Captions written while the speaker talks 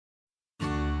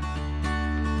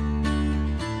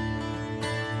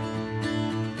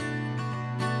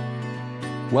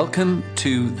Welcome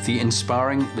to the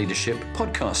Inspiring Leadership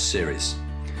podcast series.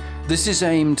 This is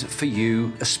aimed for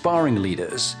you aspiring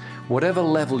leaders, whatever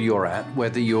level you're at,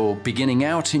 whether you're beginning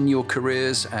out in your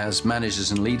careers as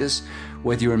managers and leaders,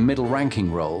 whether you're in middle ranking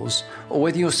roles, or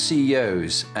whether you're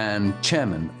CEOs and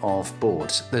chairman of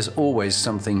boards. There's always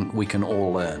something we can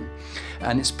all learn.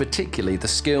 And it's particularly the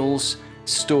skills,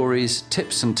 stories,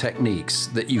 tips and techniques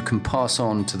that you can pass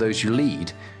on to those you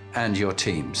lead and your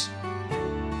teams.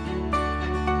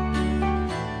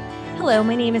 Hello,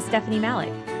 my name is Stephanie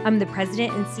Malik. I'm the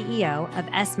president and CEO of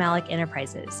S. Malik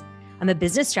Enterprises. I'm a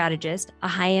business strategist, a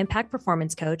high-impact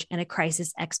performance coach, and a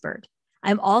crisis expert.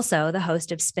 I'm also the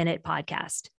host of Spin It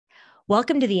podcast.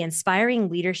 Welcome to the Inspiring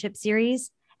Leadership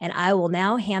series, and I will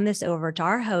now hand this over to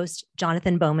our host,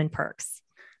 Jonathan Bowman-Perks.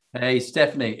 Hey,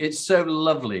 Stephanie, it's so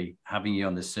lovely having you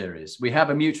on this series. We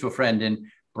have a mutual friend in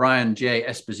Brian J.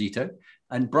 Esposito,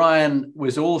 and Brian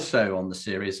was also on the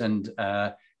series, and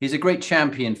he's a great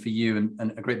champion for you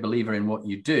and a great believer in what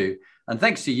you do. And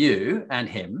thanks to you and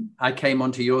him, I came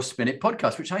onto your Spin It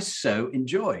podcast, which I so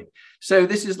enjoyed. So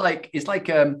this is it's like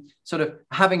sort of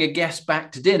having a guest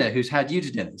back to dinner who's had you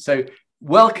to dinner. So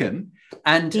welcome.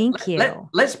 And thank you.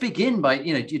 Let's begin by,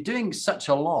 you're doing such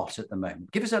a lot at the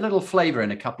moment. Give us a little flavor in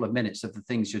a couple of minutes of the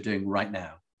things you're doing right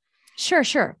now.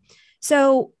 Sure.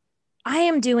 So I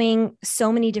am doing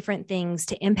so many different things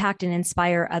to impact and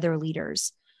inspire other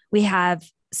leaders. We have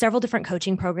several different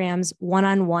coaching programs,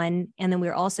 one-on-one, and then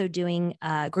we're also doing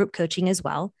group coaching as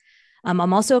well.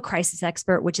 I'm also a crisis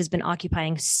expert, which has been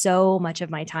occupying so much of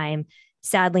my time,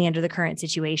 sadly, under the current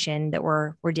situation that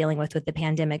we're dealing with the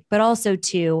pandemic, but also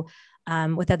too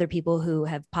with other people who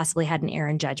have possibly had an error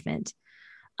in judgment.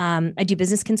 I do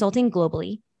business consulting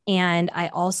globally, and I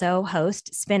also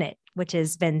host Spin It, which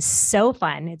has been so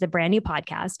fun. It's a brand new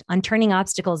podcast on turning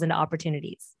obstacles into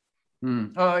opportunities.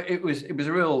 Oh, it was a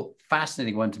real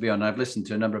fascinating one to be on. I've listened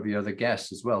to a number of your other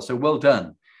guests as well. So well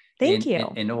done. Thank you.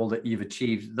 In all that you've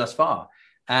achieved thus far.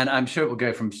 And I'm sure it will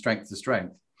go from strength to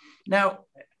strength. Now,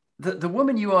 the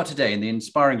woman you are today and the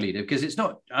inspiring leader, because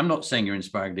I'm not saying you're an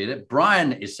inspiring leader.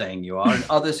 Brian is saying you are, and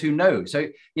others who know. So,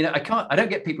 I don't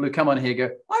get people who come on here and go,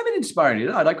 I'm an inspiring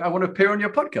leader. I want to appear on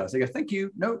your podcast. They go, thank you.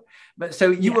 No. But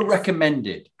so you were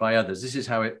recommended by others. This is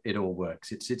how it all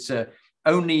works. It's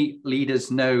only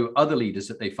leaders know other leaders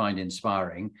that they find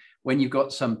inspiring. When you've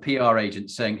got some PR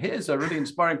agent saying, here's a really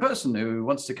inspiring person who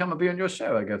wants to come and be on your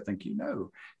show, I go, thank you,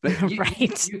 no. But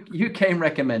you came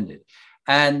recommended.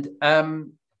 And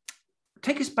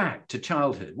take us back to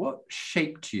childhood. What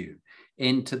shaped you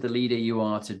into the leader you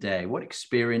are today? What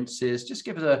experiences? Just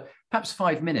give us perhaps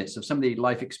 5 minutes of some of the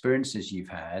life experiences you've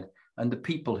had and the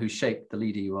people who shaped the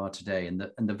leader you are today and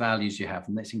the values you have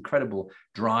and this incredible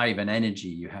drive and energy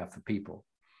you have for people.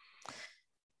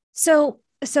 So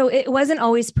it wasn't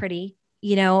always pretty,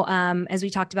 as we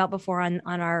talked about before on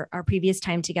our previous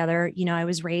time together. I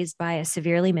was raised by a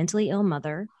severely mentally ill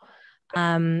mother.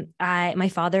 My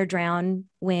father drowned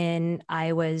when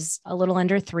I was a little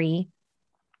under 3,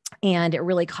 and it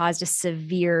really caused a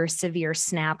severe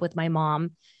snap with my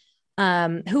mom.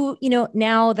 Who,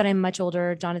 now that I'm much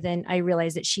older, Jonathan, I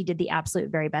realize that she did the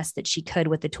absolute very best that she could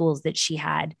with the tools that she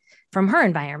had from her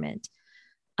environment.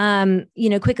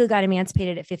 Quickly got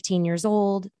emancipated at 15 years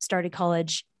old, started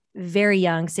college very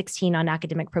young, 16 on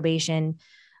academic probation,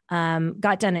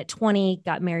 got done at 20,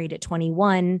 got married at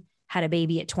 21, had a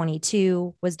baby at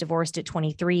 22, was divorced at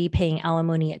 23, paying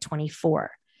alimony at 24.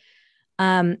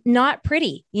 Not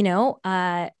pretty,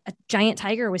 a giant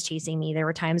tiger was chasing me. There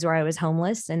were times where I was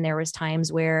homeless, and there was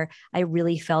times where I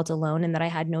really felt alone and that I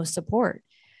had no support.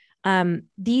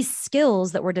 These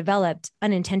skills that were developed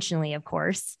unintentionally, of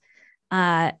course,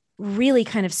 really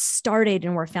kind of started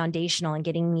and were foundational in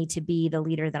getting me to be the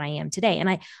leader that I am today. And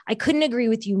I couldn't agree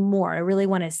with you more. I really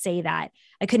want to say that.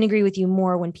 I couldn't agree with you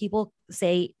more when people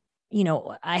say,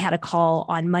 I had a call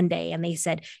on Monday and they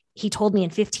said, he told me in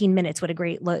 15 minutes what a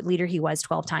great leader he was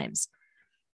 12 times.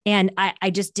 And I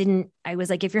just didn't, I was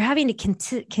like, if you're having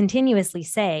to continuously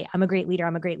say, I'm a great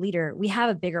leader, we have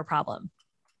a bigger problem.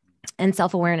 And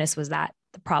self-awareness was the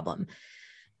problem.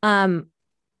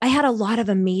 I had a lot of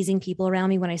amazing people around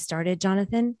me when I started,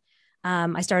 Jonathan.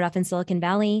 I started off in Silicon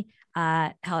Valley,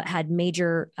 had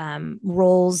major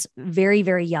roles very,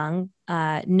 very young.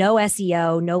 No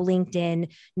SEO, no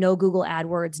LinkedIn, no Google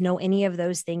AdWords, no any of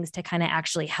those things to kind of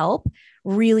actually help.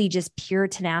 Really just pure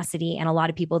tenacity and a lot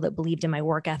of people that believed in my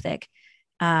work ethic.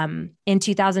 In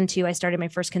 2002, I started my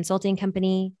first consulting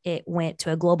company. It went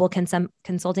to a global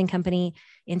consulting company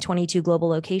in 22 global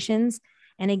locations.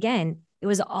 And again, it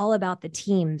was all about the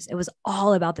teams. It was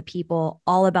all about the people,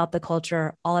 all about the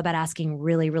culture, all about asking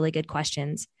really, really good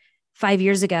questions. 5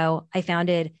 years ago, I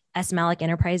founded S. Malik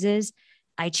Enterprises.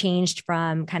 I changed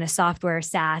from kind of software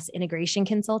SaaS integration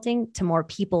consulting to more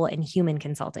people and human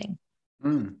consulting.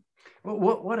 Mm.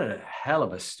 Well, what a hell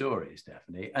of a story,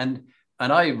 Stephanie. And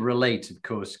I relate, of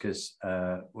course, because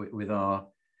with our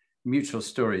mutual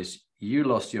stories, you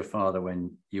lost your father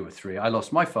when you were 3. I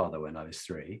lost my father when I was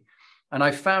 3. And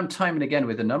I found time and again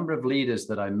with a number of leaders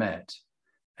that I met,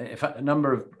 in fact,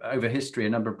 over history, a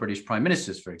number of British prime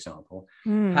ministers, for example,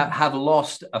 have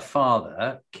lost a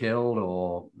father, killed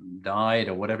or died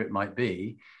or whatever it might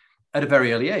be, at a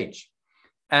very early age.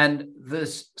 And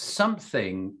there's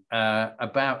something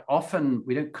about, often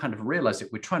we don't kind of realize it.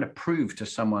 We're trying to prove to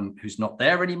someone who's not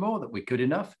there anymore that we're good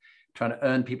enough, trying to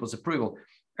earn people's approval.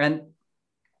 And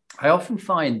I often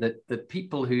find that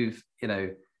people who've,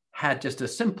 had just a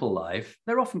simple life,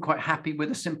 they're often quite happy with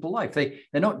a simple life. They're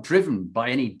not driven by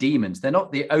any demons. They're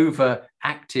not the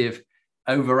overactive,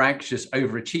 over-anxious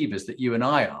overachievers that you and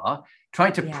I are,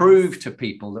 trying to prove to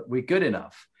people that we're good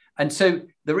enough. And so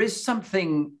there is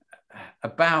something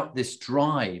about this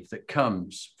drive that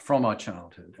comes from our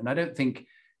childhood. And I don't think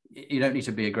you don't need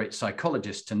to be a great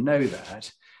psychologist to know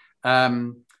that.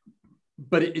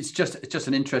 But it's just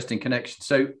an interesting connection.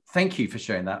 So thank you for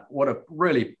sharing that. What a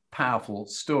really powerful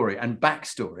story and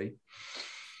backstory.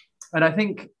 And I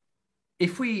think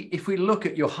if we look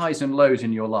at your highs and lows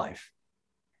in your life,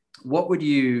 what would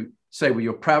you say were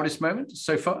your proudest moments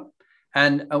so far?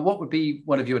 And what would be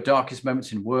one of your darkest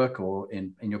moments in work or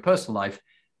in your personal life?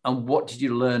 And what did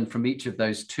you learn from each of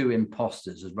those two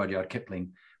imposters, as Rudyard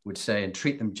Kipling would say, and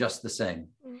treat them just the same?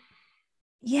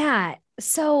 Yeah.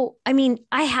 So, I mean,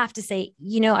 I have to say,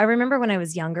 I remember when I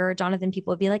was younger, Jonathan,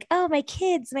 people would be like, oh, my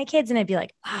kids. And I'd be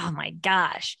like, oh my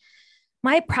gosh,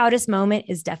 my proudest moment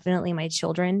is definitely my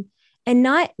children. And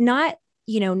not,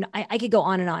 I could go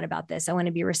on and on about this. I want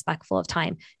to be respectful of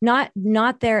time, not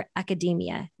their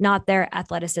academia, not their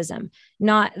athleticism,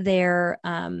 not their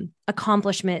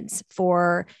accomplishments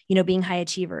for, being high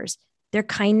achievers, their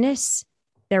kindness,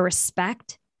 their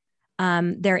respect,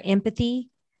 their empathy,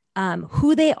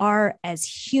 who they are as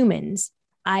humans.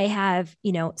 I have,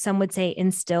 some would say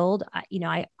instilled,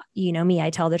 I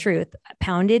tell the truth,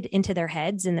 pounded into their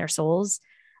heads and their souls,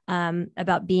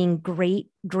 about being great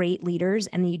leaders.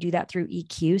 And you do that through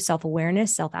EQ,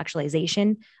 self-awareness,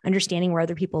 self-actualization, understanding where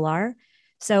other people are.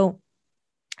 So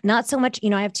not so much,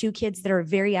 I have 2 kids that are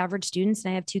very average students,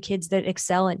 and I have 2 kids that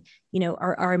excel and,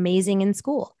 are amazing in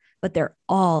school, but they're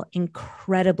all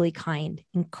incredibly kind,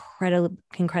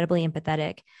 incredibly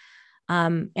empathetic.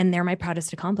 And they're my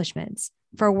proudest accomplishments.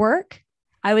 For work,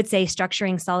 I would say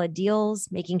structuring solid deals,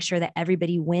 making sure that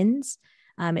everybody wins.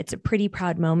 It's a pretty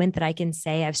proud moment that I can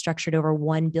say I've structured over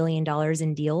 $1 billion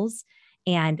in deals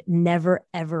and never,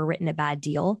 ever written a bad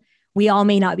deal. We all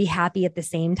may not be happy at the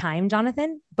same time,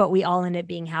 Jonathan, but we all end up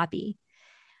being happy.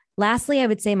 Lastly, I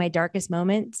would say my darkest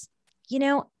moments,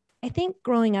 I think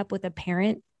growing up with a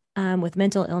parent with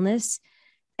mental illness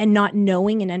and not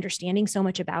knowing and understanding so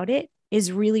much about it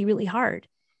is really, really hard.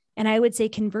 And I would say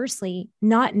conversely,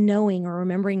 not knowing or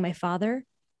remembering my father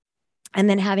and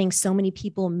then having so many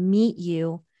people meet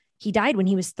you. He died when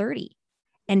he was 30,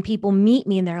 and people meet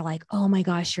me and they're like, oh my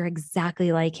gosh, you're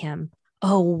exactly like him.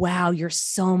 Oh, wow, you're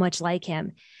so much like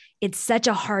him. It's such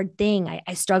a hard thing.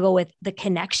 I struggle with the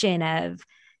connection of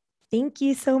thank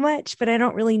you so much, but I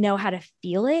don't really know how to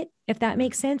feel it, if that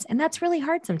makes sense. And that's really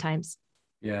hard sometimes.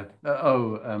 Yeah.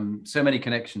 So many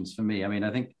connections for me. I mean,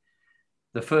 I think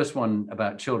the first one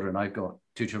about children, I've got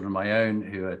 2 children of my own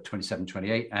who are 27,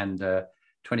 28, and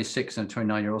 26 and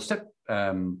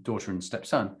 29-year-old daughter and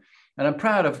stepson. And I'm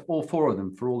proud of all 4 of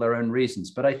them for all their own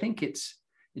reasons. But I think it's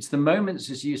the moments,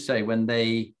 as you say, when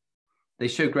they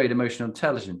show great emotional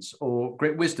intelligence or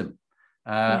great wisdom.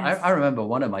 Yes. I remember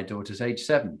one of my daughters, age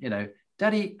 7,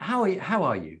 Daddy, how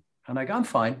are you? And I go, I'm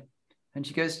fine. And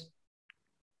she goes,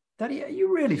 Daddy, are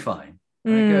you really fine?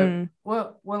 And I go,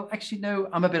 well, actually, no,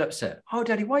 I'm a bit upset. Oh,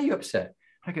 Daddy, why are you upset?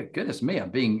 I go, goodness me, I'm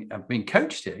being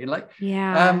coached here. You're like,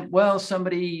 well,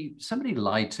 somebody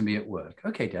lied to me at work.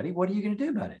 Okay, Daddy, what are you going to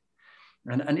do about it?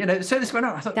 And so this went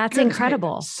on. I thought, that's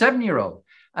incredible. 7-year-old.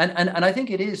 And I think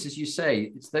it is, as you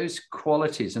say, it's those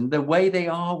qualities and the way they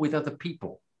are with other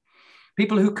people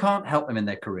who can't help them in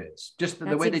their careers. Just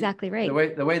the way exactly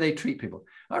right. The way they treat people.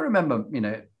 I remember,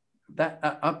 that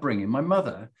upbringing. My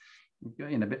mother,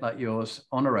 a bit like yours,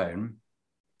 on her own,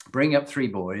 bringing up 3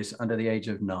 boys under the age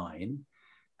of 9.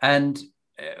 And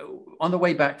on the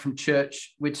way back from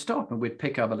church, we'd stop and we'd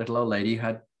pick up a little old lady who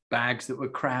had bags that were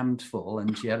crammed full,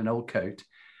 and she had an old coat,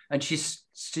 and she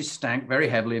stank very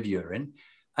heavily of urine.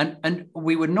 And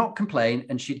we would not complain,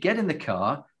 and she'd get in the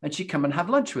car and she'd come and have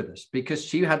lunch with us because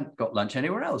she hadn't got lunch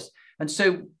anywhere else. And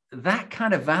so that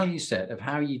kind of value set of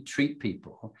how you treat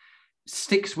people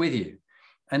sticks with you.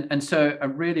 And so I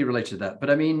really relate to that. But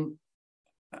I mean,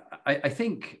 I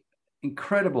think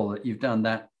incredible that you've done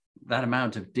that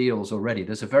amount of deals already.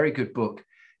 There's a very good book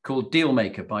called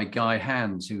Dealmaker by Guy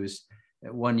Hands, who was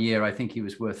 1 year, I think he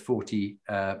was worth 40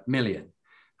 million.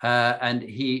 And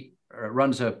he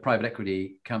runs a private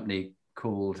equity company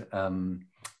called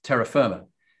Terra Firma.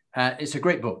 It's a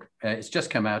great book. It's just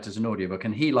come out as an audiobook.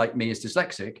 And he, like me, is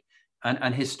dyslexic.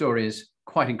 And his story is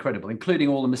quite incredible, including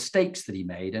all the mistakes that he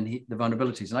made and the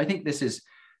vulnerabilities. And I think this is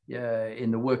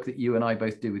in the work that you and I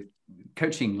both do with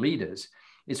coaching leaders.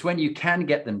 It's when you can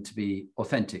get them to be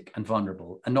authentic and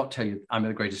vulnerable and not tell you, I'm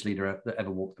the greatest leader that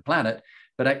ever walked the planet,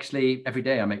 but actually every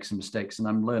day I make some mistakes and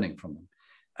I'm learning from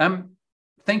them.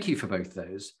 Thank you for both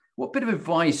those. What bit of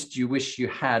advice do you wish you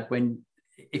had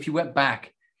if you went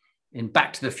back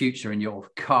to the Future in your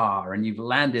car and you've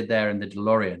landed there in the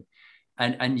DeLorean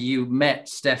and you met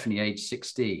Stephanie, age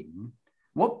 16,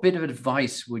 what bit of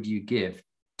advice would you give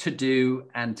to do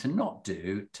and to not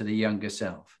do to the younger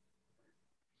self?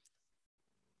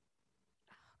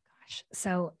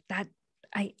 So that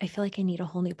I feel like I need a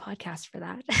whole new podcast for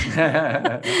that.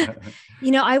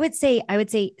 I would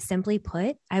say simply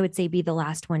put, I would say be the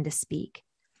last one to speak,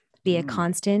 be a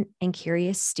constant and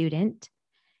curious student,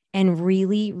 and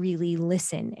really, really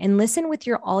listen and listen with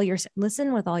all your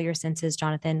senses,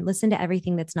 Jonathan. Listen to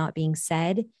everything that's not being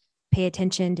said, pay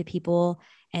attention to people.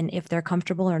 And if they're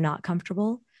comfortable or not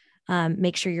comfortable,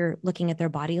 make sure you're looking at their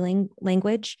body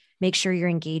language, make sure you're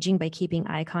engaging by keeping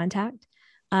eye contact.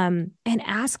 And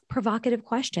ask provocative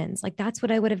questions. Like that's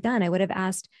what I would have done. I would have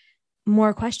asked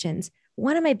more questions.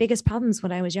 One of my biggest problems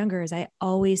when I was younger is I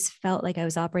always felt like I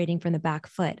was operating from the back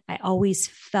foot. I always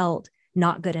felt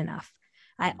not good enough.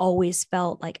 I always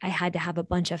felt like I had to have a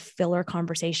bunch of filler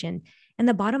conversation. And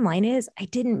the bottom line is I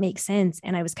didn't make sense.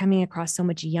 And I was coming across so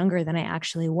much younger than I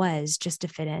actually was just to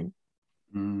fit in.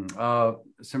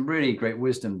 Some really great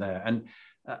wisdom there. And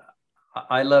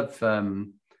I love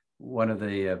one of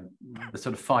the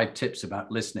sort of 5 tips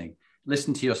about listening.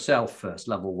 Listen to yourself first,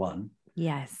 level 1.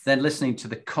 Yes. Then listening to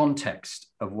the context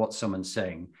of what someone's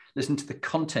saying. Listen to the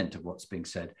content of what's being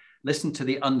said. Listen to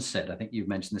the unsaid. I think you've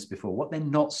mentioned this before, what they're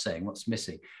not saying, what's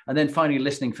missing. And then finally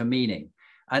listening for meaning.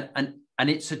 And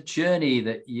it's a journey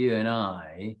that you and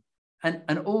I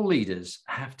and all leaders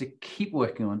have to keep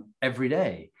working on every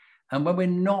day. And when we're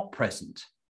not present,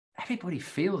 everybody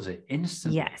feels it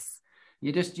instantly. Yes.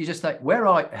 You're just like, where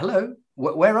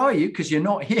are you? Because you're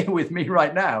not here with me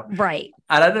right now. Right.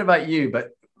 And I don't know about you, but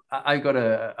I've got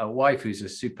a wife who's a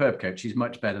superb coach. She's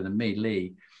much better than me,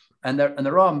 Lee. And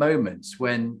there are moments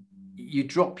when you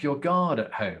drop your guard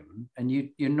at home and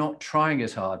you're not trying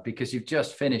as hard because you've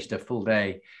just finished a full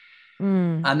day.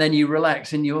 And then you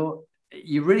relax and you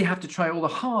really have to try all the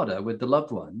harder with the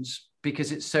loved ones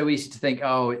because it's so easy to think,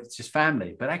 oh, it's just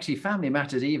family. But actually family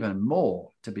matters even more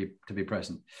to be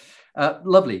present.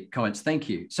 Lovely comments. Thank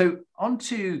you. So on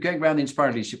to going around the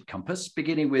Inspiring Leadership Compass,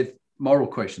 beginning with moral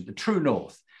quotient, the true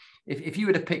north. If you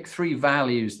were to pick 3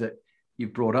 values that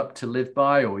you've brought up to live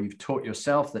by or you've taught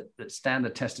yourself that stand the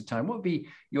test of time, what would be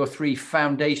your 3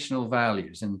 foundational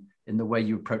values in the way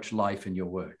you approach life and your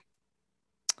work?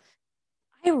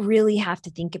 I really have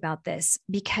to think about this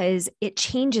because it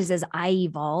changes as I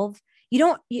evolve.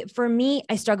 For me,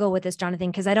 I struggle with this,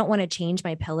 Jonathan, because I don't want to change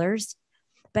my pillars.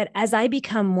 But as I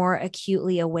become more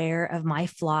acutely aware of my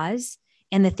flaws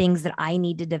and the things that I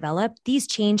need to develop, these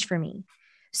change for me.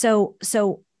 So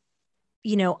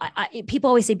people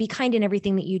always say, be kind in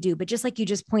everything that you do. But just like you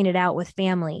just pointed out with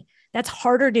family, that's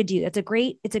harder to do. It's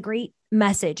a great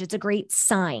message. It's a great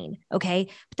sign. Okay.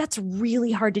 But that's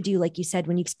really hard to do. Like you said,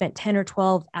 when you've spent 10 or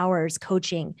 12 hours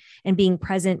coaching and being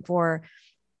present for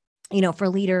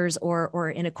leaders or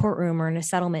in a courtroom or in a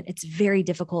settlement, it's very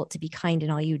difficult to be kind in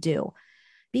all you do.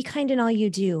 Be kind in all you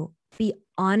do. Be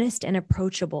honest and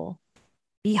approachable.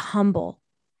 Be humble.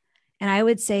 And I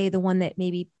would say the one that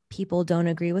maybe people don't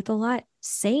agree with a lot,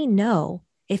 say no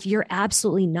if you're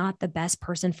absolutely not the best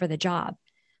person for the job.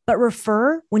 But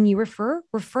when you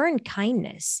refer in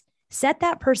kindness. Set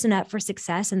that person up for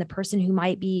success and the person who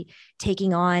might be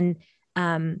taking on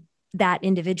that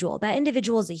individual. That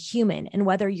individual is a human. And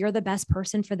whether you're the best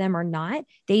person for them or not,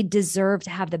 they deserve to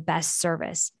have the best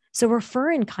service. So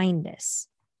refer in kindness.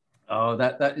 Oh,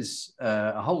 that is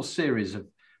a whole series of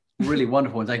really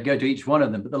wonderful ones. I can go to each one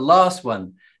of them, but the last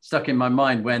one stuck in my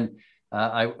mind when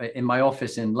in my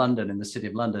office in London, in the city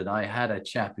of London, I had a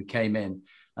chap who came in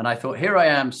and I thought, here I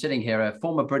am sitting here, a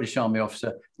former British Army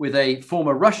officer with a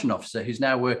former Russian officer who's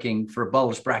now working for a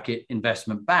bulge bracket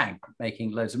investment bank,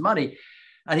 making loads of money.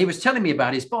 And he was telling me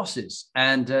about his bosses,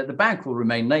 and the bank will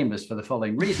remain nameless for the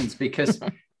following reasons, because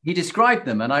he described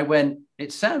them. And I went,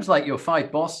 it sounds like your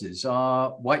 5 bosses are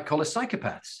white collar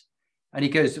psychopaths. And he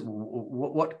goes,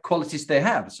 what qualities they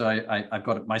have? So I've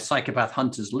got my psychopath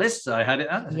hunters list. So I had it.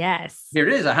 Yes. Here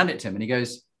it is. I hand it to him and he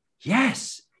goes,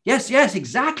 yes,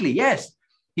 exactly. Yes.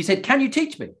 He said, can you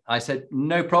teach me? I said,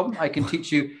 no problem. I can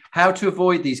teach you how to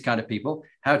avoid these kind of people,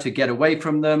 how to get away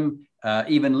from them,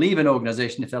 even leave an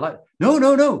organization if they're like,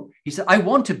 no. He said, I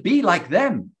want to be like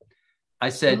them.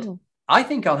 I said, I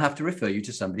think I'll have to refer you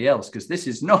to somebody else, because this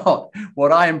is not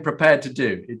what I am prepared to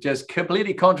do. It just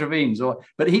completely contravenes.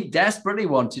 But he desperately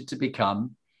wanted to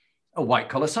become a white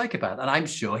collar psychopath. And I'm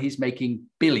sure he's making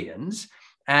billions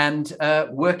and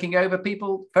working over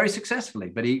people very successfully.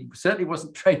 But he certainly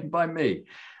wasn't trained by me.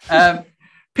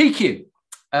 PQ,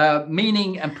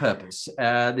 meaning and purpose.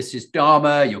 This is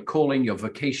Dharma, your calling, your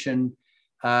vocation.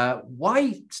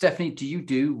 Why, Stephanie, do you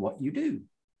do what you do?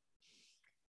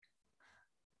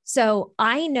 So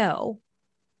I know,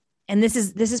 and this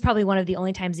is probably one of the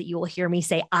only times that you will hear me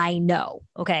say, I know.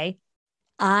 Okay.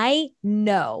 I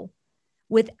know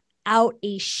without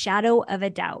a shadow of a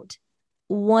doubt,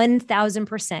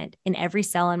 1000% in every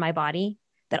cell in my body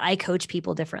that I coach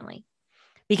people differently,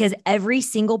 because every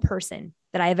single person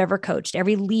that I have ever coached,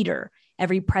 every leader,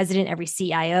 every president, every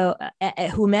CIO,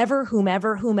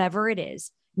 whomever it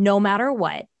is, no matter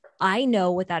what, I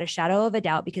know without a shadow of a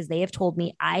doubt, because they have told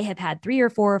me, I have had 3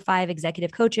 or 4 or 5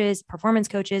 executive coaches, performance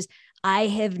coaches. I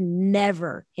have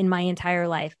never in my entire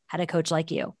life had a coach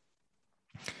like you.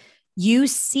 You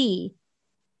see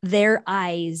their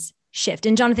eyes shift.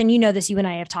 And Jonathan, you know this, you and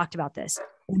I have talked about this.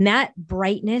 When that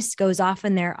brightness goes off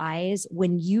in their eyes,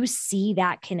 when you see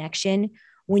that connection,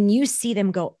 when you see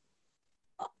them go,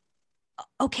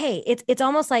 okay, it's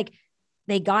almost like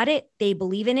they got it, they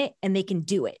believe in it, and they can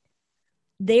do it.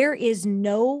 There is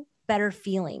no better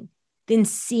feeling than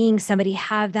seeing somebody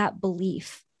have that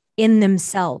belief in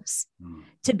themselves,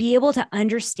 to be able to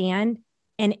understand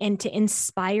and to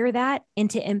inspire that and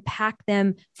to impact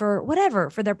them for whatever,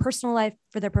 for their personal life,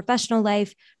 for their professional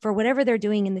life, for whatever they're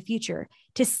doing in the future,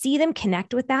 to see them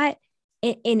connect with that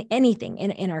in anything,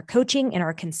 in our coaching, in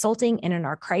our consulting, and in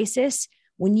our crisis.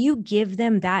 When you give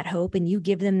them that hope and you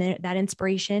give them that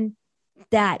inspiration,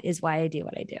 that is why I do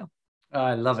what I do.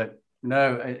 I love it.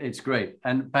 No, it's great.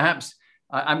 And perhaps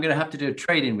I'm going to have to do a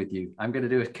trade-in with you. I'm going to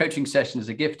do a coaching session as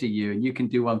a gift to you, and you can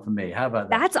do one for me. How about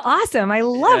that? That's awesome. I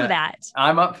love that.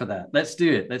 I'm up for that. Let's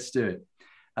do it.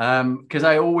 Because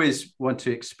I always want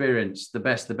to experience the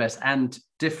best and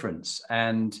difference.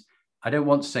 And I don't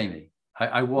want samey.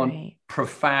 I want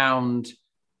profound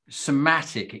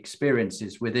somatic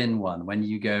experiences within one, when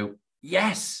you go,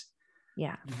 yes,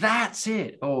 that's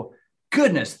it. Or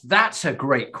goodness, that's a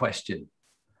great question.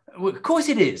 Well, of course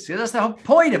it is. That's the whole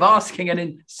point of asking an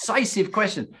incisive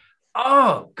question.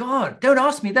 Oh God, don't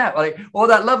ask me that. Or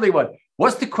that lovely one.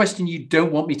 What's the question you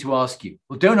don't want me to ask you?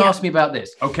 Well, don't ask me about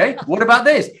this. Okay. What about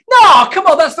this? No, come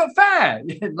on. That's not fair.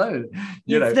 No,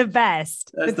 it's the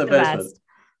best. That's the best.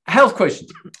 Health question.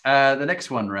 The next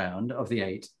one round of the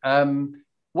 8.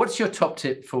 What's your top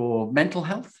tip for mental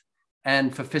health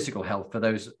and for physical health for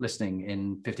those listening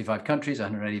in 55 countries,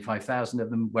 185,000 of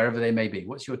them, wherever they may be?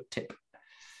 What's your tip?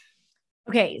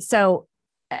 Okay. So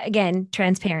again,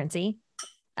 transparency.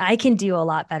 I can do a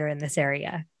lot better in this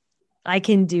area. I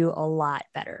can do a lot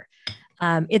better.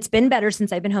 It's been better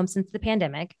since I've been home since the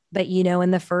pandemic, but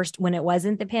when it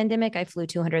wasn't the pandemic, I flew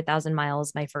 200,000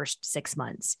 miles my first 6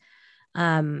 months.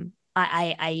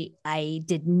 I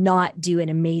did not do an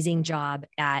amazing job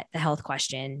at the health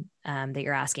question that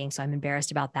you're asking. So I'm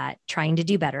embarrassed about that, trying to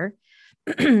do better.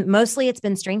 Mostly it's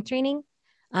been strength training,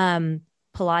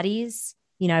 Pilates.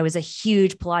 I was a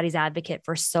huge Pilates advocate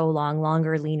for so long,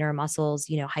 longer, leaner muscles,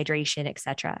 hydration, et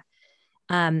cetera.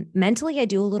 Mentally, I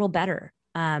do a little better.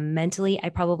 Mentally, I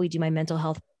probably do my mental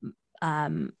health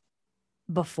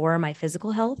before my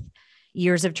physical health,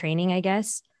 years of training, I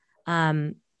guess.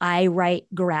 I write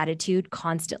gratitude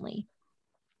constantly.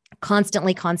 I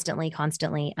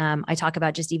talk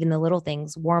about just even the little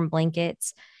things, warm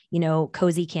blankets,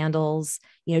 cozy candles,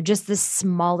 just the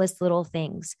smallest little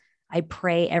things. I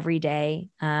pray every day.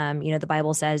 The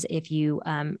Bible says if you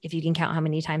can count how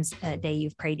many times a day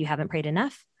you've prayed, you haven't prayed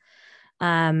enough.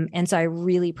 And so I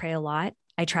really pray a lot.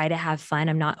 I try to have fun.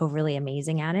 I'm not overly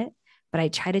amazing at it, but I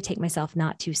try to take myself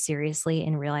not too seriously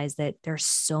and realize that there's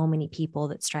so many people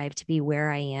that strive to be where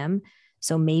I am.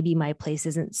 So maybe my place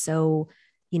isn't so,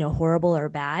 horrible or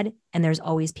bad. And there's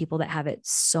always people that have it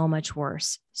so much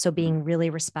worse. So being really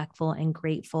respectful and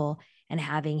grateful and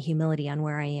having humility on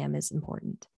where I am is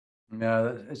important.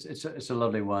 No, it's a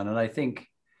lovely one. And I think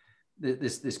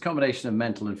this combination of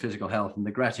mental and physical health and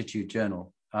the gratitude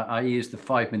journal. I use the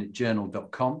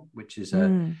 5minutejournal.com, which is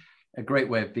a great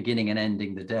way of beginning and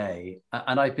ending the day.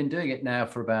 And I've been doing it now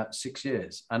for about 6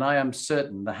 years. And I am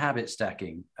certain the habit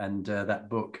stacking and that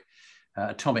book,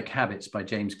 Atomic Habits by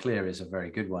James Clear, is a very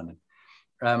good one.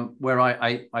 Where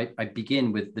I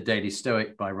begin with The Daily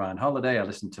Stoic by Ryan Holiday. I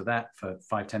listen to that for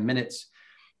 5-10 minutes.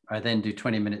 I then do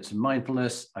 20 minutes of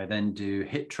mindfulness. I then do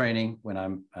HIIT training when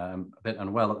I'm a bit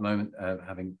unwell at the moment,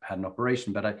 having had an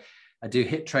operation, but I do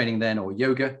HIIT training then, or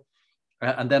yoga.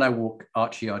 And then I walk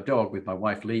Archie, our dog, with my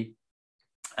wife, Lee.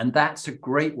 And that's a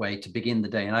great way to begin the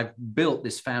day. And I've built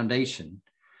this foundation,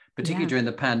 particularly during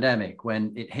the pandemic,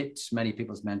 when it hits many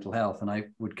people's mental health. And I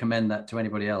would commend that to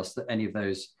anybody else, that any of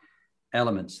those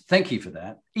elements. Thank you for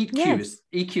that.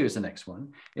 EQ is the next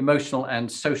one, emotional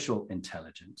and social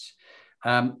intelligence.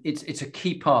 It's a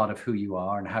key part of who you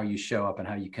are and how you show up and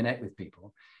how you connect with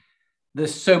people.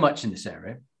 There's so much in this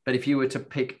area, but if you were to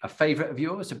pick a favorite of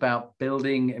yours about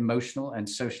building emotional and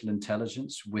social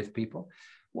intelligence with people,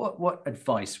 what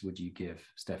advice would you give,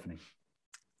 Stephanie?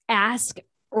 Ask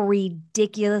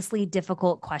ridiculously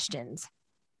difficult questions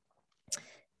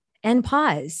and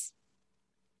pause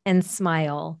and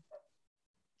smile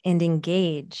and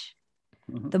engage.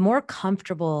 The more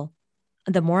comfortable,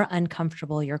 the more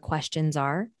uncomfortable your questions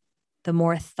are, the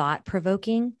more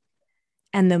thought-provoking,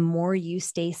 and the more you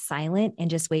stay silent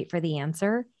and just wait for the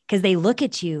answer. Because they look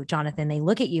at you, Jonathan, they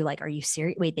look at you like, are you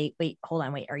serious? Wait, hold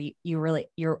on, wait. Are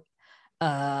you're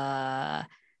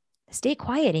stay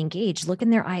quiet, engage, look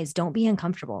in their eyes. Don't be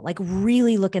uncomfortable. Like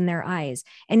really look in their eyes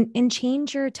and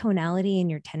change your tonality and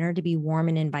your tenor to be warm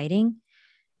and inviting.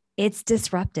 It's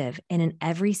disruptive. And in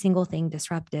every single thing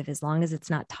disruptive, as long as it's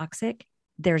not toxic,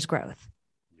 there's growth.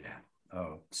 Yeah.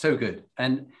 Oh, so good.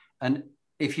 And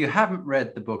if you haven't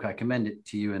read the book, I commend it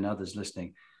to you and others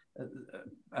listening.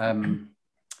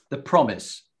 The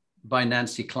Promise by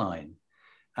Nancy Kline.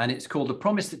 And it's called The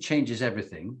Promise That Changes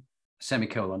Everything,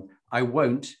 semicolon, I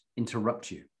won't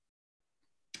interrupt you.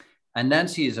 And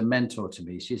Nancy is a mentor to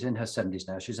me. She's in her 70s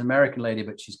now. She's an American lady,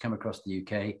 but she's come across the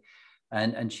UK.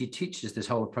 And she teaches this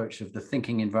whole approach of the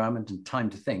thinking environment and time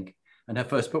to think. And her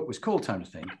first book was called Time to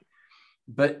Think.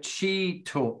 But she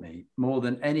taught me more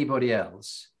than anybody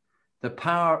else the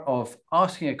power of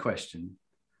asking a question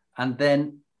and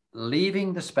then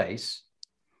leaving the space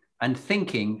and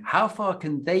thinking, how far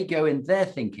can they go in their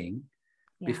thinking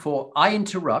before I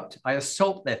interrupt, I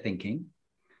assault their thinking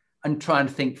and try and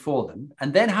think for them.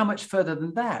 And then how much further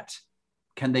than that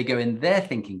can they go in their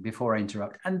thinking before I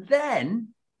interrupt? And then,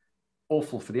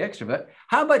 awful for the extrovert,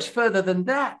 how much further than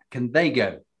that can they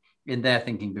go in their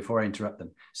thinking before I interrupt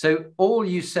them? So all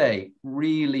you say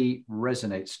really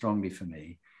resonates strongly for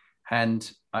me.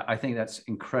 And I think that's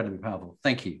incredibly powerful.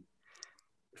 Thank you.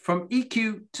 From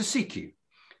EQ to CQ.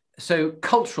 So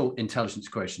cultural intelligence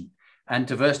quotient and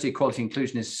diversity, equality,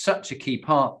 inclusion is such a key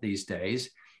part these days.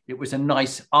 It was a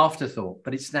nice afterthought,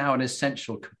 but it's now an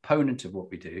essential component of what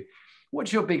we do.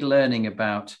 What's your big learning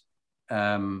about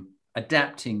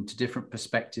adapting to different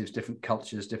perspectives, different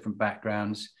cultures, different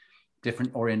backgrounds,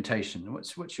 different orientation?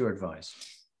 What's your advice?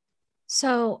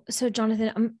 So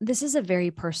Jonathan, this is a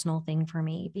very personal thing for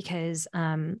me because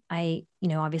I,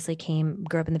 obviously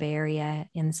grew up in the Bay Area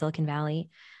in the Silicon Valley.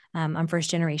 I'm first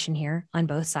generation here on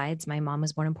both sides. My mom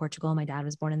was born in Portugal. My dad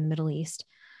was born in the Middle East.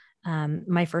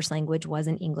 My first language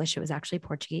wasn't English. It was actually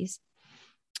Portuguese.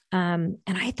 And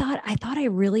I thought I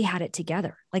really had it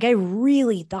together. Like I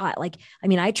really thought,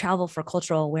 I travel for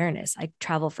cultural awareness. I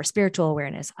travel for spiritual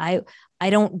awareness. I'm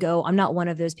not one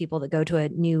of those people that go to a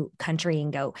new country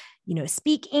and go,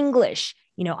 speak English.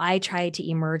 I try to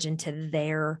emerge into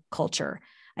their culture.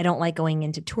 I don't like going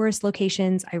into tourist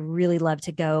locations. I really love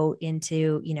to go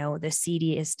into, the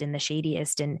seediest and the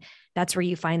shadiest. And that's where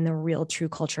you find the real true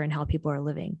culture and how people are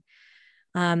living.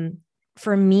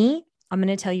 For me, I'm going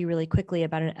to tell you really quickly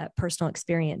about a personal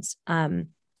experience.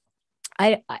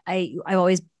 I've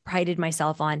always prided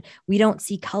myself on, we don't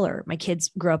see color. My kids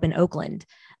grew up in Oakland.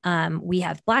 We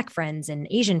have Black friends and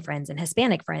Asian friends and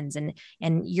Hispanic friends and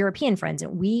European friends.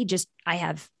 And I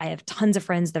have tons of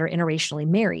friends that are interracially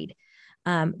married.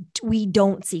 We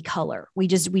don't see color. We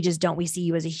just don't. We see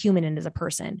you as a human and as a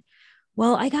person.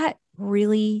 Well, I got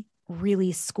really,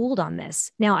 really schooled on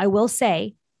this. Now, I will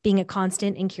say, being a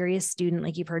constant and curious student,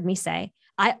 like you've heard me say,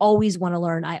 I always want to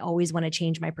learn. I always want to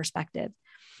change my perspective.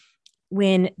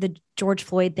 When the George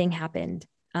Floyd thing happened,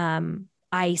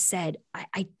 I said,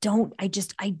 I don't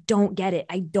get it.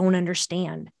 I don't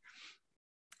understand.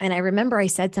 And I remember I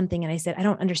said something and I said, I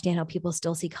don't understand how people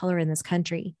still see color in this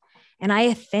country. And I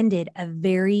offended a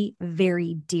very,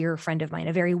 very dear friend of mine,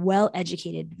 a very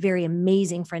well-educated, very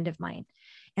amazing friend of mine.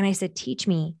 And I said, teach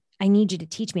me. I need you to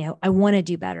teach me. I want to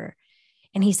do better.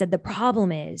 And he said, the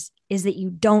problem is that you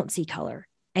don't see color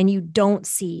and you don't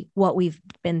see what we've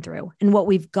been through and what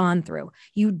we've gone through.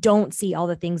 You don't see all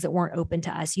the things that weren't open to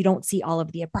us. You don't see all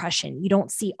of the oppression. You don't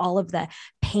see all of the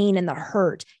pain and the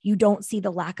hurt. You don't see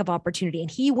the lack of opportunity. And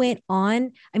he went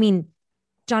on. I mean,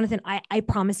 Jonathan, I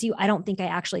promise you, I don't think I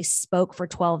actually spoke for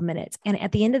 12 minutes. And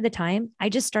at the end of the time, I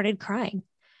just started crying.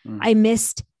 I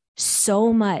missed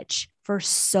so much for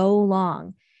so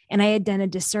long. And I had done a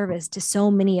disservice to so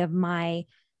many of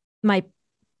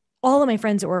all of my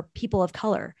friends that were people of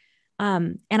color.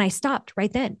 And I stopped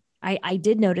right then. I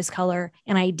did notice color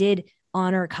and I did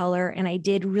honor color and I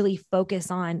did really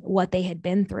focus on what they had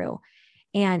been through.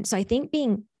 And so I think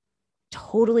being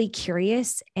totally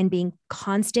curious and being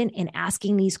constant in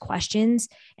asking these questions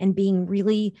and being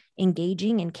really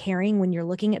engaging and caring when you're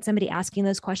looking at somebody asking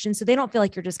those questions, so they don't feel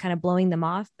like you're just kind of blowing them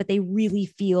off, but they really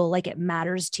feel like it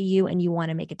matters to you and you want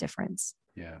to make a difference.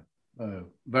 Yeah. Oh,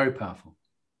 very powerful.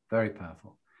 Very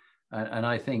powerful. And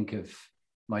I think of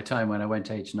my time when I went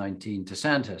age 19 to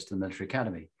Sandhurst, the military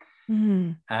academy.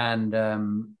 Mm-hmm. And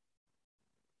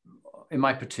in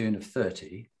my platoon of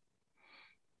 30,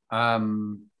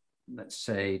 let's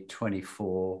say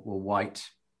 24 were white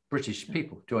British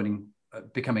people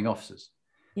becoming officers.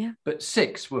 Yeah. But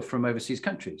 6 were from overseas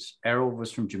countries. Errol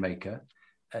was from Jamaica.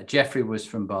 Jeffrey was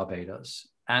from Barbados.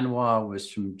 Anwar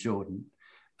was from Jordan.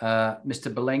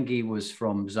 Mr. Belengi was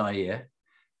from Zaire.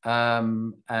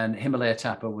 And Himalaya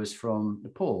Tapa was from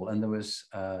Nepal. And there was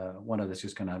one other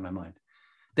just gone out of my mind.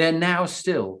 They're now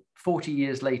still 42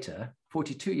 years later,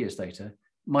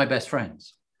 my best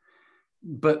friends.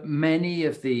 But many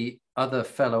of the other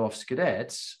fellow officer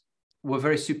cadets were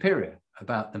very superior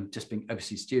about them just being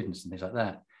overseas students and things like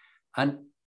that. And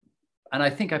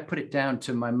I think I put it down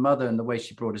to my mother and the way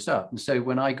she brought us up. And so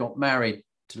when I got married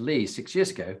to Lee 6 years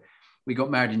ago, we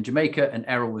got married in Jamaica and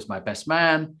Errol was my best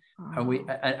man.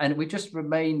 And we just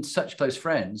remained such close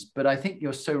friends. But I think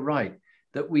you're so right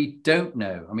that we don't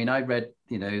know. I mean, I read,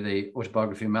 the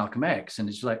autobiography of Malcolm X and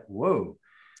it's like, whoa.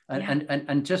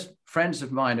 And just friends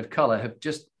of mine of color have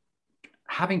just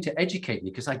having to educate me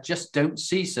because I just don't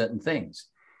see certain things.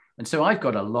 And so I've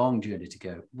got a long journey to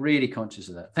go, really conscious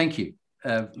of that. Thank you.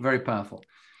 Very powerful.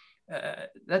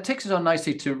 That takes us on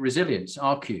nicely to resilience,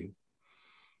 RQ.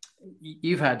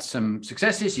 You've had some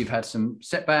successes, you've had some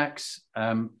setbacks.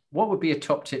 What would be a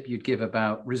top tip you'd give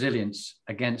about resilience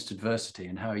against adversity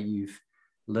and how you've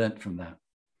learned from that?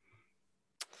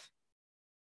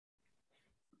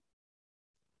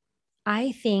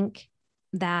 I think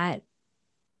that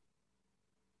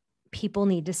people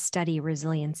need to study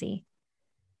resiliency.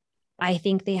 I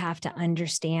think they have to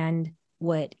understand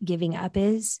what giving up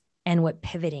is and what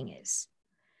pivoting is.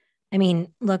 I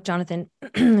mean, look, Jonathan,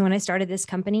 when I started this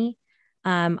company,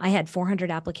 I had 400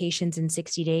 applications in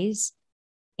 60 days.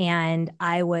 And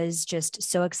I was just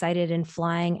so excited and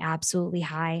flying absolutely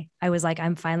high. I was like,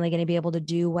 I'm finally going to be able to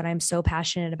do what I'm so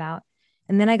passionate about.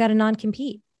 And then I got a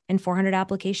non-compete and 400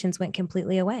 applications went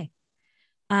completely away.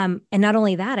 And not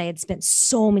only that, I had spent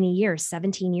so many years,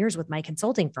 17 years with my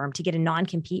consulting firm to get a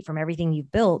non-compete from everything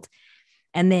you've built.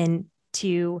 And then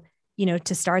to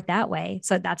start that way.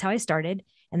 So that's how I started.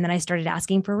 And then I started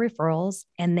asking for referrals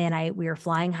and then we were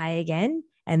flying high again.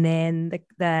 And then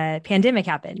the pandemic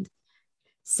happened.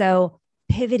 So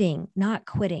pivoting, not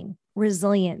quitting,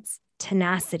 resilience,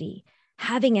 tenacity,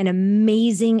 having an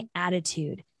amazing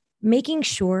attitude, making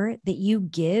sure that you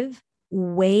give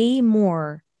way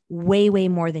more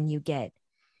than you get.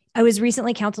 I was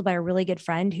recently counseled by a really good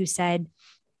friend who said,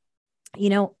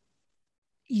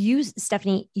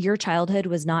 Stephanie, your childhood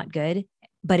was not good,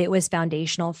 but it was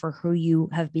foundational for who you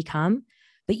have become,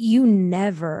 but you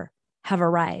never have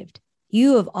arrived.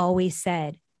 You have always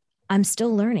said, I'm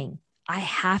still learning. I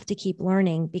have to keep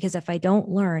learning because if I don't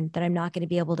learn, then I'm not going to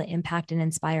be able to impact and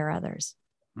inspire others.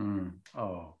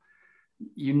 Oh,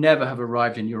 you never have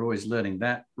arrived and you're always learning.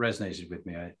 That resonated with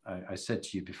me. I said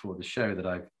to you before the show that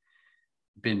I've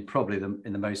been probably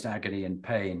in the most agony and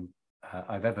pain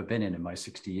I've ever been in my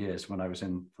 60 years when I was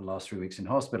in the last 3 weeks in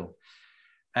hospital.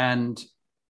 And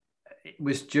it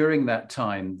was during that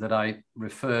time that I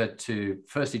referred to,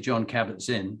 firstly, John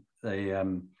Kabat-Zinn,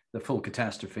 the full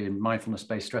catastrophe and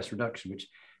mindfulness-based stress reduction, which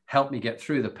helped me get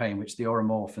through the pain, which the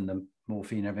Oromorph and the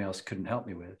morphine and everything else couldn't help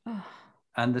me with. Oh.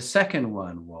 And the second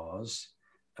one was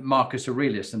Marcus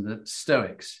Aurelius and the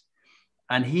Stoics.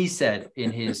 And he said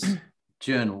in his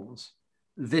journals,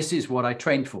 this is what I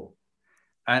trained for.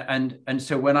 And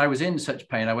so when I was in such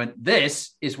pain, I went,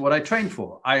 this is what I trained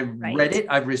for. I read it,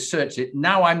 I've researched it.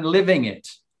 Now I'm living it.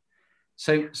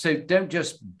 So don't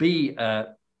just be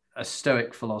a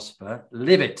stoic philosopher,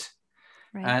 live it.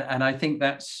 Right. And I think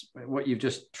that's what you've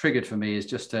just triggered for me, is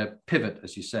just a pivot,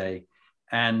 as you say,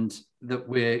 and that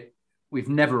we've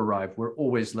never arrived. We're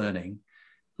always learning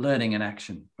and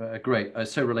action. Great. I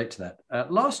so relate to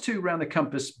that. Last two around the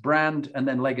compass, brand and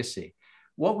then legacy.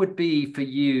 What would be for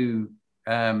you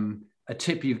a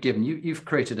tip you've given? You've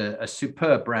created a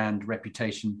superb brand,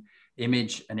 reputation,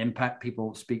 image, and impact.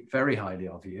 People speak very highly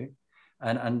of you,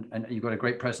 and you've got a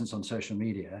great presence on social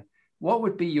media. What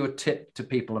would be your tip to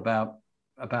people about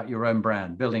your own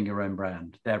brand, building your own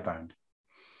brand, their brand?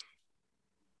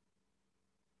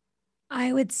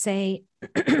 I would say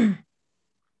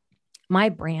my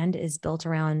brand is built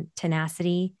around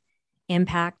tenacity,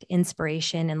 impact,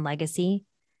 inspiration, and legacy.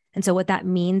 And so what that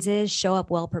means is show up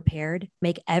well prepared,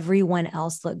 make everyone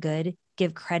else look good,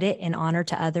 give credit and honor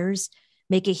to others,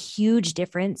 make a huge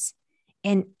difference.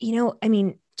 And,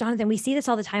 Jonathan, we see this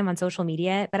all the time on social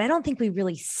media, but I don't think we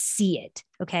really see it.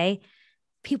 Okay.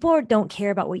 People don't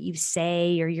care about what you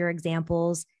say or your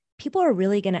examples. People are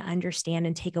really going to understand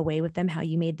and take away with them how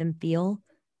you made them feel.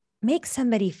 Make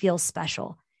somebody feel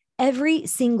special every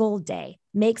single day.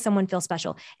 Make someone feel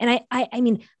special. And I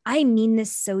mean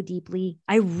this so deeply.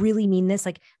 I really mean this.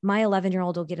 Like, my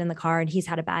 11-year-old will get in the car and he's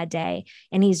had a bad day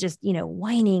and he's just,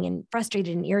 whining and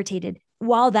frustrated and irritated.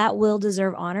 While that will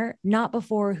deserve honor, not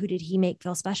before who did he make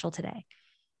feel special today?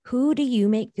 Who do you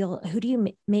make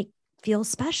feel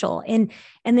special? And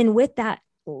then with that,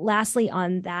 lastly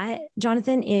on that,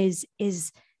 Jonathan, is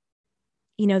there's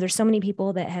so many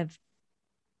people that have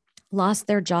lost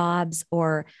their jobs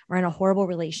or are in a horrible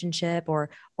relationship or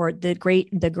the great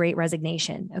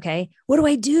resignation. Okay. What do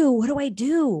I do? What do I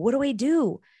do? What do I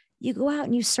do? You go out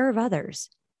and you serve others.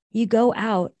 You go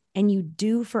out and you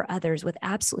do for others with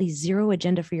absolutely zero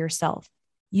agenda for yourself.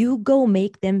 You go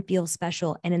make them feel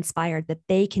special and inspired that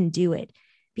they can do it,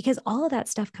 because all of that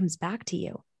stuff comes back to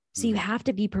you. So you have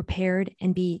to be prepared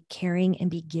and be caring and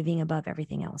be giving above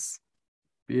everything else.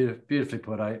 Beautifully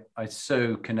put. I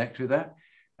so connect with that.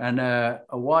 And a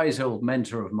wise old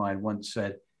mentor of mine once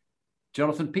said,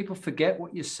 Jonathan, people forget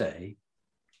what you say,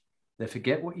 they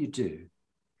forget what you do,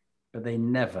 but they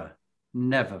never,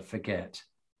 never forget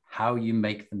how you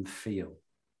make them feel.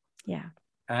 Yeah.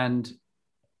 And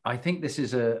I think this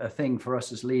is a thing for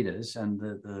us as leaders, and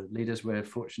the leaders we're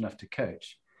fortunate enough to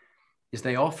coach, is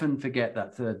they often forget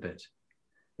that third bit.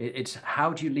 It's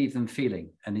how do you leave them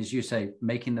feeling? And as you say,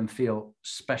 making them feel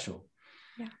special.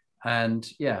 Yeah.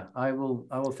 And yeah, I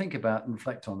will think about and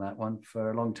reflect on that one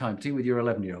for a long time, particularly with your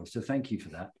 11-year-old. So thank you for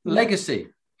that. Yeah. Legacy.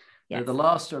 Yes. The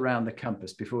last around the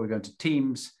compass before we go into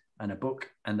teams and a book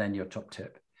and then your top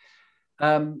tip.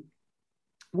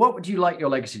 What would you like your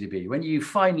legacy to be when you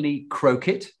finally croak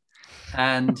it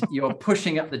and you're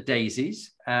pushing up the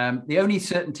daisies? The only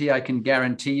certainty I can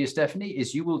guarantee you, Stephanie,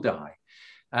 is you will die.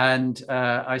 And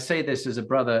I say this as a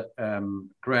brother,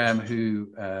 Graham,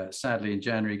 who sadly in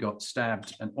January got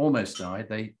stabbed and almost died.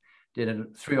 They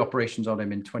did 3 operations on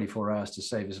him in 24 hours to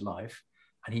save his life.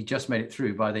 And he just made it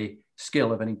through by the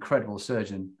skill of an incredible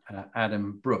surgeon,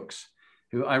 Adam Brooks,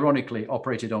 who ironically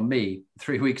operated on me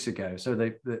 3 weeks ago. So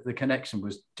the connection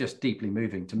was just deeply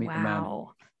moving to meet the man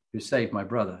who saved my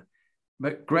brother.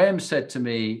 But Graham said to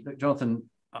me, look, Jonathan,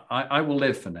 I will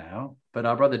live for now, but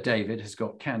our brother David has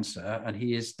got cancer and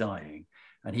he is dying,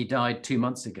 and he died 2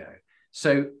 months ago.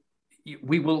 So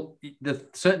the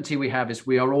certainty we have is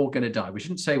we are all going to die. We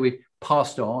shouldn't say we've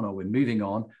passed on or we're moving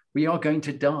on. We are going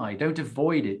to die. Don't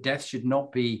avoid it. Death should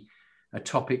not be a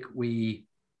topic we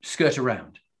skirt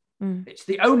around. It's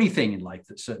the only thing in life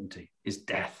that's certainty is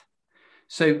death.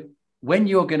 So when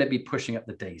you're going to be pushing up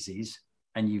the daisies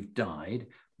and you've died,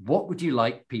 what would you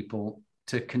like people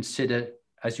to consider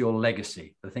as your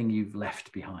legacy, the thing you've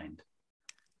left behind?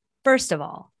 First of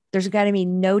all, there's got to be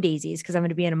no daisies because I'm going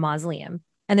to be in a mausoleum.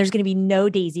 And there's going to be no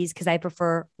daisies because I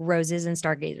prefer roses and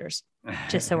stargazers,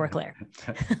 just so we're clear.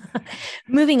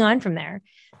 Moving on from there,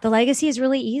 the legacy is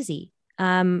really easy.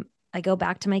 I go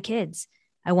back to my kids.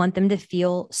 I want them to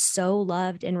feel so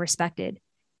loved and respected.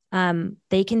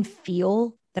 They can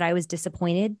feel that I was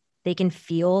disappointed. They can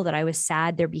feel that I was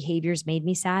sad. Their behaviors made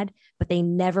me sad, but they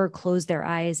never closed their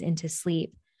eyes into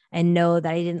sleep and know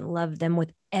that I didn't love them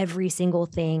with every single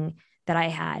thing that I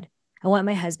had. I want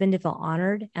my husband to feel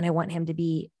honored, and I want him to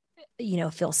be,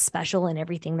 feel special in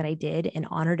everything that I did and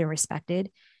honored and respected.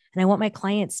 And I want my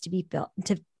clients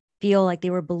to feel like they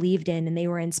were believed in and they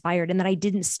were inspired and that I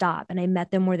didn't stop and I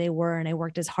met them where they were and I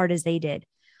worked as hard as they did.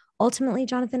 Ultimately,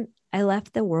 Jonathan, I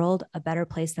left the world a better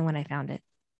place than when I found it.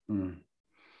 Mm.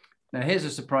 Now, here's a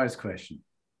surprise question.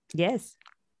 Yes.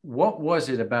 What was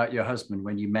it about your husband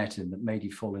when you met him that made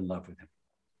you fall in love with him?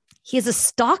 He's a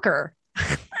stalker.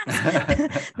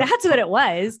 That's what it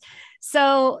was.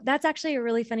 So that's actually a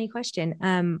really funny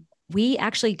question. We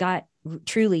actually got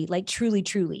truly,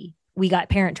 we got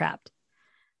parent trapped.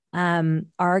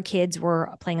 Our kids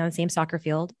were playing on the same soccer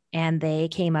field and they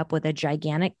came up with a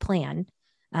gigantic plan.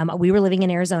 We were living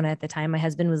in Arizona at the time. My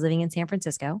husband was living in San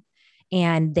Francisco,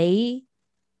 and they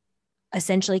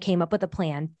essentially came up with a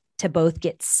plan to both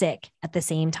get sick at the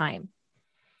same time.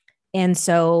 And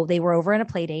so they were over on a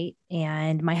play date,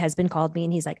 and my husband called me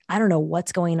and he's like, I don't know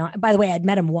what's going on. By the way, I'd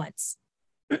met him once.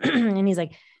 And he's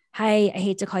like, hi, I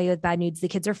hate to call you with bad news. The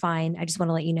kids are fine. I just want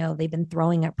to let you know they've been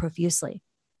throwing up profusely.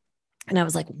 And I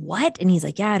was like, what? And he's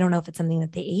like, yeah, I don't know if it's something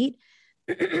that they ate.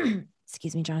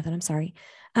 Excuse me, Jonathan. I'm sorry.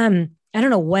 I don't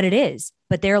know what it is,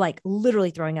 but they're like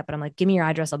literally throwing up. And I'm like, give me your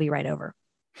address. I'll be right over.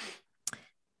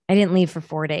 I didn't leave for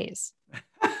 4 days.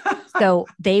 So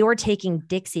they were taking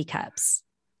Dixie cups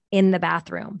in the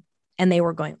bathroom and they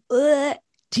were going,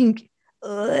 tink,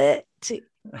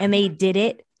 and they did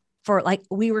it for like,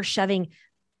 we were shoving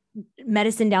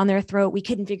medicine down their throat. We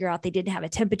couldn't figure out, they didn't have a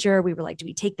temperature. We were like, do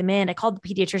we take them in? I called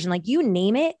the pediatrician, like, you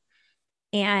name it.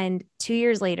 And 2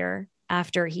 years later,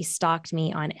 after he stalked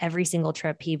me on every single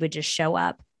trip, he would just show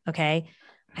up. Okay.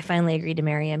 I finally agreed to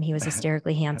marry him. He was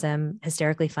hysterically handsome,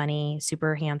 hysterically funny,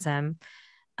 super handsome.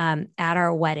 At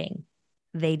our wedding,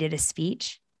 they did a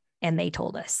speech and they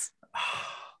told us.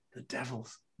 The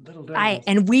devils, little devils.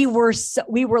 And we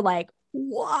were like,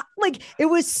 what? Like, it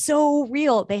was so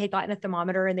real. They had gotten a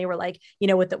thermometer and they were like, you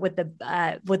know, with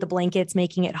the blankets,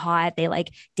 making it hot. They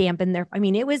like dampened their, I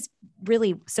mean, it was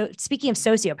really, so speaking of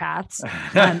sociopaths,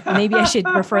 maybe I should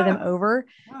refer them over,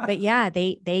 but yeah,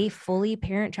 they fully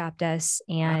parent trapped us,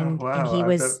 and he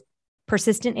was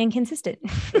persistent and consistent.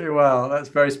 Wow. That's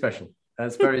very special.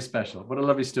 That's very special. What a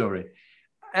lovely story.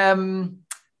 From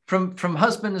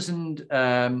husbands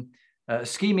and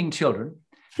scheming children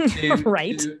to,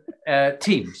 right. to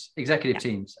teams, executive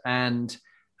teams. And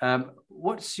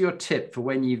what's your tip for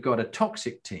when you've got a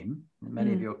toxic team?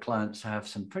 Many of your clients have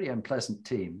some pretty unpleasant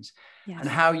teams, and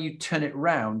how you turn it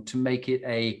around to make it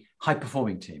a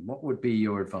high-performing team. What would be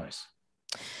your advice?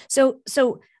 So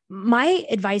my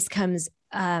advice comes,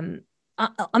 I'm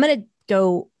going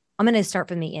to start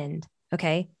from the end.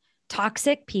 Okay.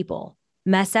 Toxic people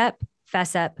mess up,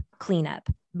 fess up, clean up,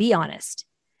 be honest.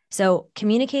 So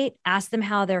communicate, ask them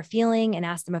how they're feeling and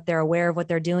ask them if they're aware of what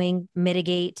they're doing,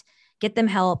 mitigate, get them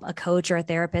help, a coach or a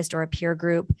therapist or a peer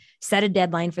group, set a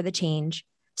deadline for the change,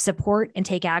 support and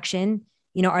take action.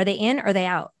 You know, are they in or are they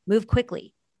out? Move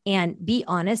quickly and be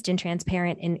honest and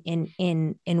transparent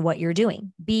in what you're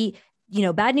doing.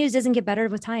 Bad news doesn't get better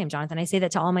with time, Jonathan. I say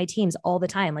that to all my teams all the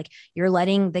time. Like, you're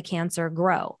letting the cancer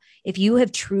grow. If you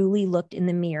have truly looked in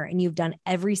the mirror and you've done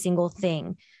every single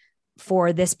thing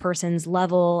for this person's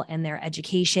level and their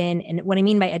education, and what I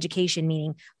mean by education,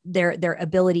 meaning their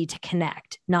ability to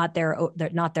connect, not their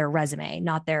resume,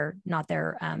 not their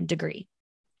degree.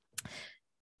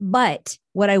 But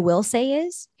what I will say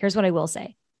is, here's what I will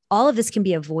say. All of this can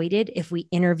be avoided if we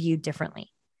interview differently.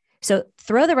 So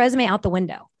throw the resume out the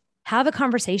window. Have a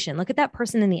conversation. Look at that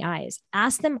person in the eyes.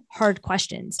 Ask them hard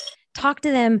questions. Talk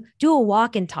to them. Do a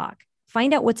walk and talk.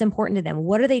 Find out what's important to them.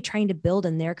 What are they trying to build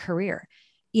in their career?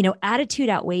 You know, attitude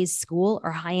outweighs school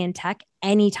or high-end tech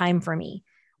anytime for me.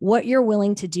 What you're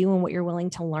willing to do and what you're willing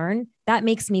to learn, that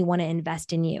makes me want to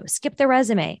invest in you. Skip the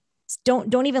resume.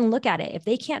 Don't even look at it. If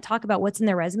they can't talk about what's in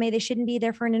their resume, they shouldn't be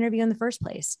there for an interview in the first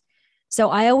place. So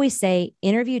I always say,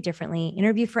 interview differently,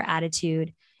 interview for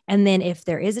attitude. And then if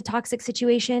there is a toxic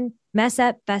situation, mess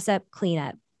up, fess up, clean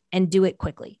up, and do it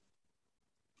quickly.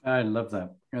 I love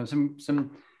that.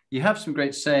 You have some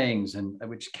great sayings and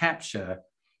which capture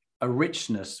a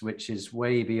richness which is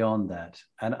way beyond that.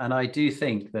 And I do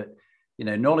think that, you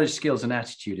know, knowledge, skills, and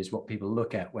attitude is what people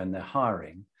look at when they're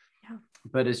hiring. Yeah.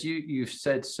 But as you've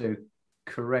said so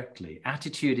correctly,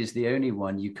 attitude is the only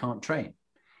one you can't train.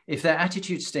 If their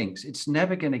attitude stinks, it's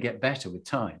never going to get better with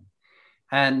time.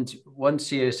 And one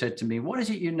CEO said to me, what is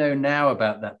it you know now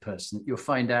about that person that you'll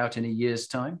find out in a year's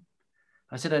time?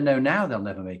 I said, I know now they'll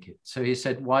never make it. So he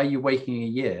said, why are you waiting a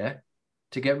year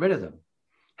to get rid of them?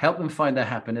 Help them find their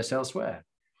happiness elsewhere.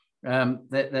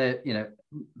 Very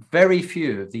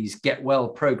few of these get well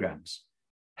programs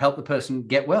help the person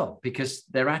get well because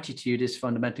their attitude is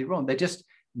fundamentally wrong. They're just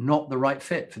not the right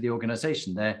fit for the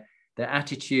organization. Their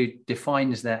attitude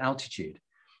defines their altitude.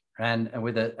 And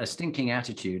with a stinking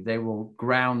attitude, they will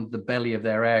ground the belly of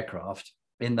their aircraft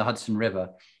in the Hudson River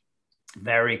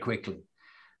very quickly.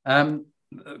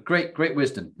 Great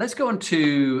wisdom. Let's go on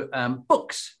to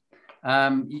books.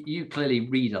 You clearly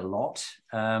read a lot.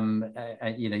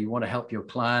 You want to help your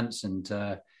clients, and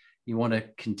you want to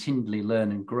continually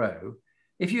learn and grow.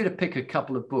 If you were to pick a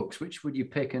couple of books, which would you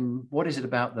pick, and what is it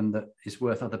about them that is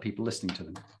worth other people listening to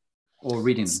them or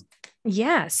reading them?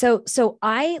 Yeah. So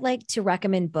I like to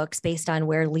recommend books based on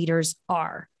where leaders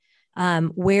are.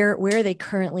 Where are they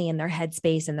currently in their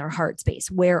headspace and their heart space?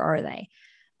 Where are they?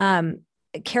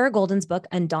 Kara Goldin's book,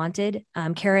 Undaunted.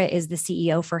 Kara is the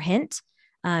CEO for Hint.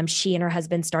 She and her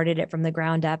husband started it from the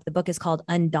ground up. The book is called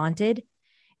Undaunted.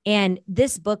 And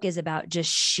this book is about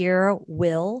just sheer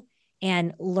will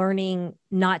and learning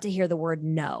not to hear the word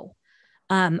no.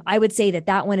 I would say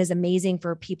that one is amazing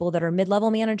for people that are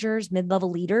mid-level managers, mid-level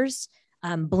leaders.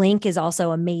 Blink is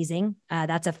also amazing.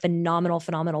 That's a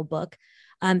phenomenal book.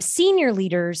 Senior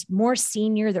leaders, more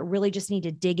senior, that really just need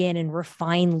to dig in and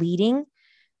refine leading.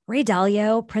 Ray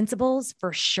Dalio, Principles,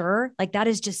 for sure. Like, that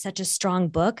is just such a strong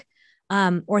book.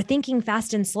 Or Thinking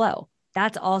Fast and Slow.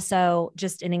 That's also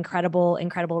just an incredible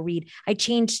read. I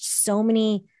changed so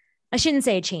many. I shouldn't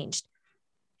say I changed.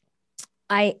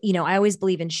 I always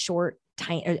believe in short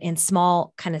time and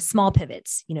small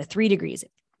pivots, 3 degrees.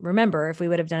 Remember, if we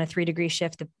would have done a 3-degree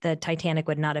shift, the Titanic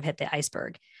would not have hit the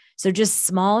iceberg. So just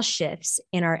small shifts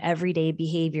in our everyday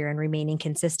behavior and remaining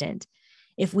consistent.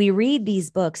 If we read these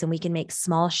books and we can make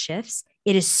small shifts,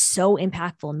 it is so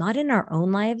impactful, not in our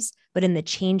own lives, but in the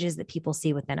changes that people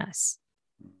see within us.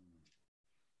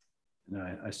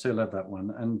 No, I so love that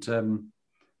one. And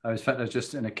I was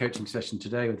just in a coaching session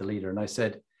today with a leader, and I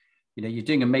said, you're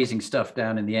doing amazing stuff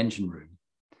down in the engine room,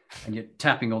 and you're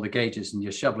tapping all the gauges and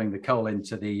you're shoveling the coal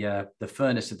into the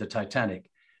furnace of the Titanic.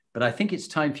 But I think it's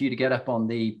time for you to get up on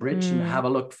the bridge and have a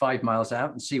look 5 miles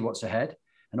out and see what's ahead.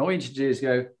 And all you need to do is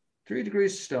go 3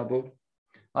 degrees starboard.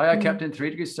 Aye, Captain, 3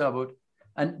 degrees starboard.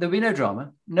 And there'll be no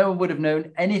drama. No one would have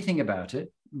known anything about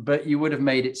it, but you would have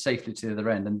made it safely to the other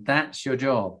end. And that's your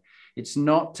job. It's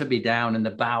not to be down in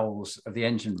the bowels of the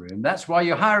engine room. That's why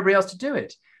you hire everybody else to do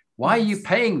it. Why are you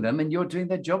paying them and you're doing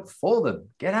their job for them?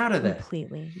 Get out of there.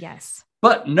 Completely, yes.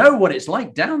 But know what it's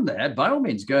like down there. By all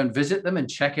means, go and visit them and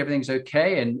check everything's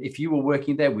okay. And if you were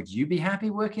working there, would you be happy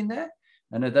working there?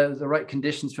 And are those the right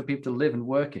conditions for people to live and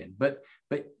work in? But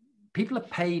people are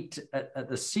paid at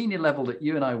the senior level that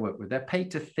you and I work with. They're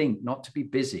paid to think, not to be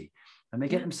busy. And they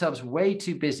get themselves way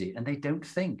too busy and they don't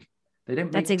think. They don't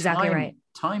make That's exactly right.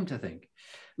 Time to think.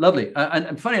 Lovely.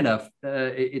 And funny enough,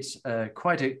 it's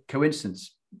quite a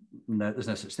coincidence. No, there's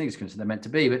no such thing as coincidence. They're meant to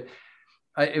be. But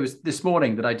it was this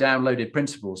morning that I downloaded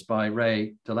Principles by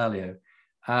Ray Dalio.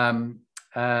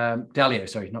 Dalio,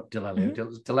 sorry, not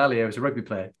Dalio. Dalio is a rugby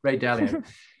player. Ray Dalio.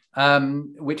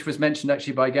 Which was mentioned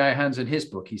actually by Guy Hans in his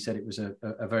book. He said it was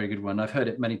a very good one. I've heard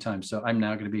it many times, so I'm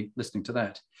now going to be listening to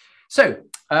that. So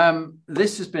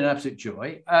this has been an absolute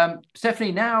joy.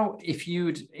 Stephanie, now if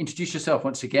you'd introduce yourself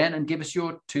once again and give us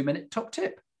your 2-minute top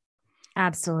tip.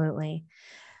 Absolutely.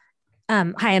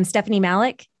 Hi, I'm Stephanie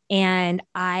Malik, and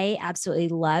I absolutely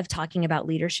love talking about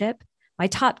leadership. My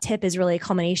top tip is really a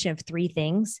culmination of 3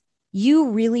 things.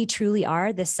 You really, truly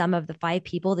are the sum of the 5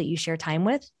 people that you share time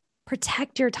with.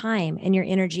 Protect your time and your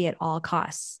energy at all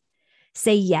costs.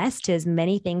 Say yes to as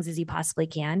many things as you possibly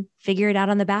can. Figure it out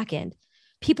on the back end.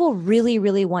 People really,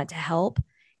 really want to help,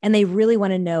 and they really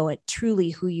want to know truly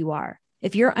who you are.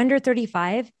 If you're under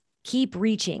 35, keep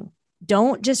reaching.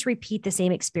 Don't just repeat the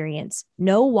same experience.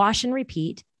 No wash and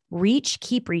repeat. Reach,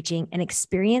 keep reaching, and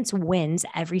experience wins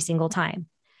every single time.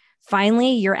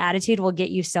 Finally, your attitude will get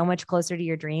you so much closer to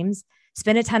your dreams.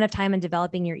 Spend a ton of time on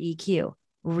developing your EQ.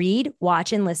 Read,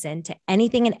 watch, and listen to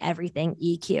anything and everything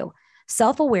EQ.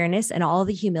 Self-awareness and all of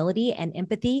the humility and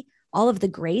empathy, all of the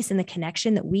grace and the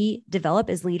connection that we develop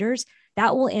as leaders,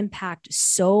 that will impact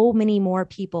so many more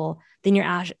people than your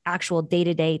actual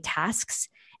day-to-day tasks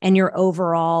and your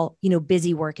overall,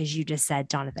 busy work, as you just said,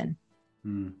 Jonathan.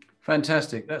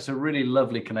 Fantastic. That's a really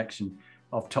lovely connection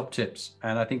of top tips.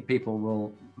 And I think people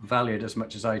will value it as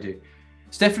much as I do.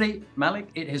 Stephanie Malik,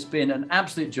 it has been an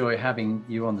absolute joy having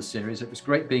you on the series. It was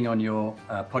great being on your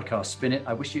podcast, Spin It.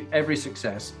 I wish you every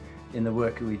success in the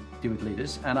work we do with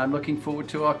leaders. And I'm looking forward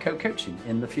to our co-coaching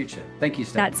in the future. Thank you,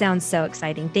 Stephanie. That sounds so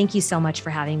exciting. Thank you so much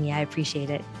for having me. I appreciate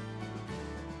it.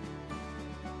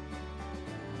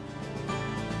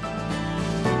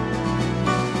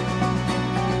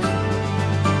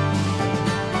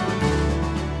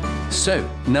 So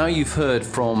now you've heard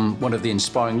from one of the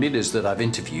inspiring leaders that I've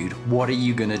interviewed. What are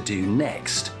you going to do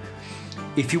next?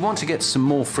 If you want to get some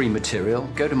more free material,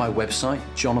 go to my website,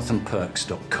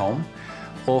 jonathanperks.com,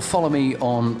 or follow me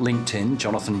on LinkedIn,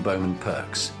 Jonathan Bowman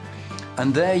Perks.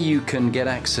 And there you can get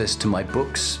access to my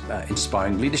books,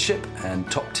 Inspiring Leadership and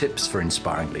Top Tips for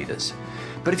Inspiring Leaders.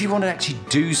 But if you want to actually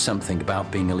do something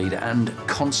about being a leader and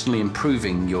constantly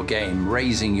improving your game,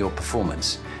 raising your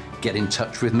performance, get in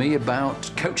touch with me about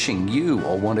coaching you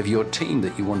or one of your team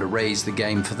that you want to raise the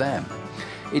game for them.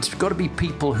 It's got to be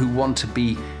people who want to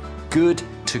be good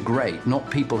to great, not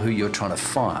people who you're trying to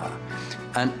fire.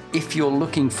 And if you're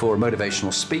looking for a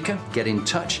motivational speaker, get in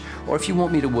touch. Or if you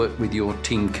want me to work with your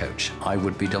team coach, I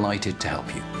would be delighted to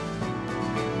help you.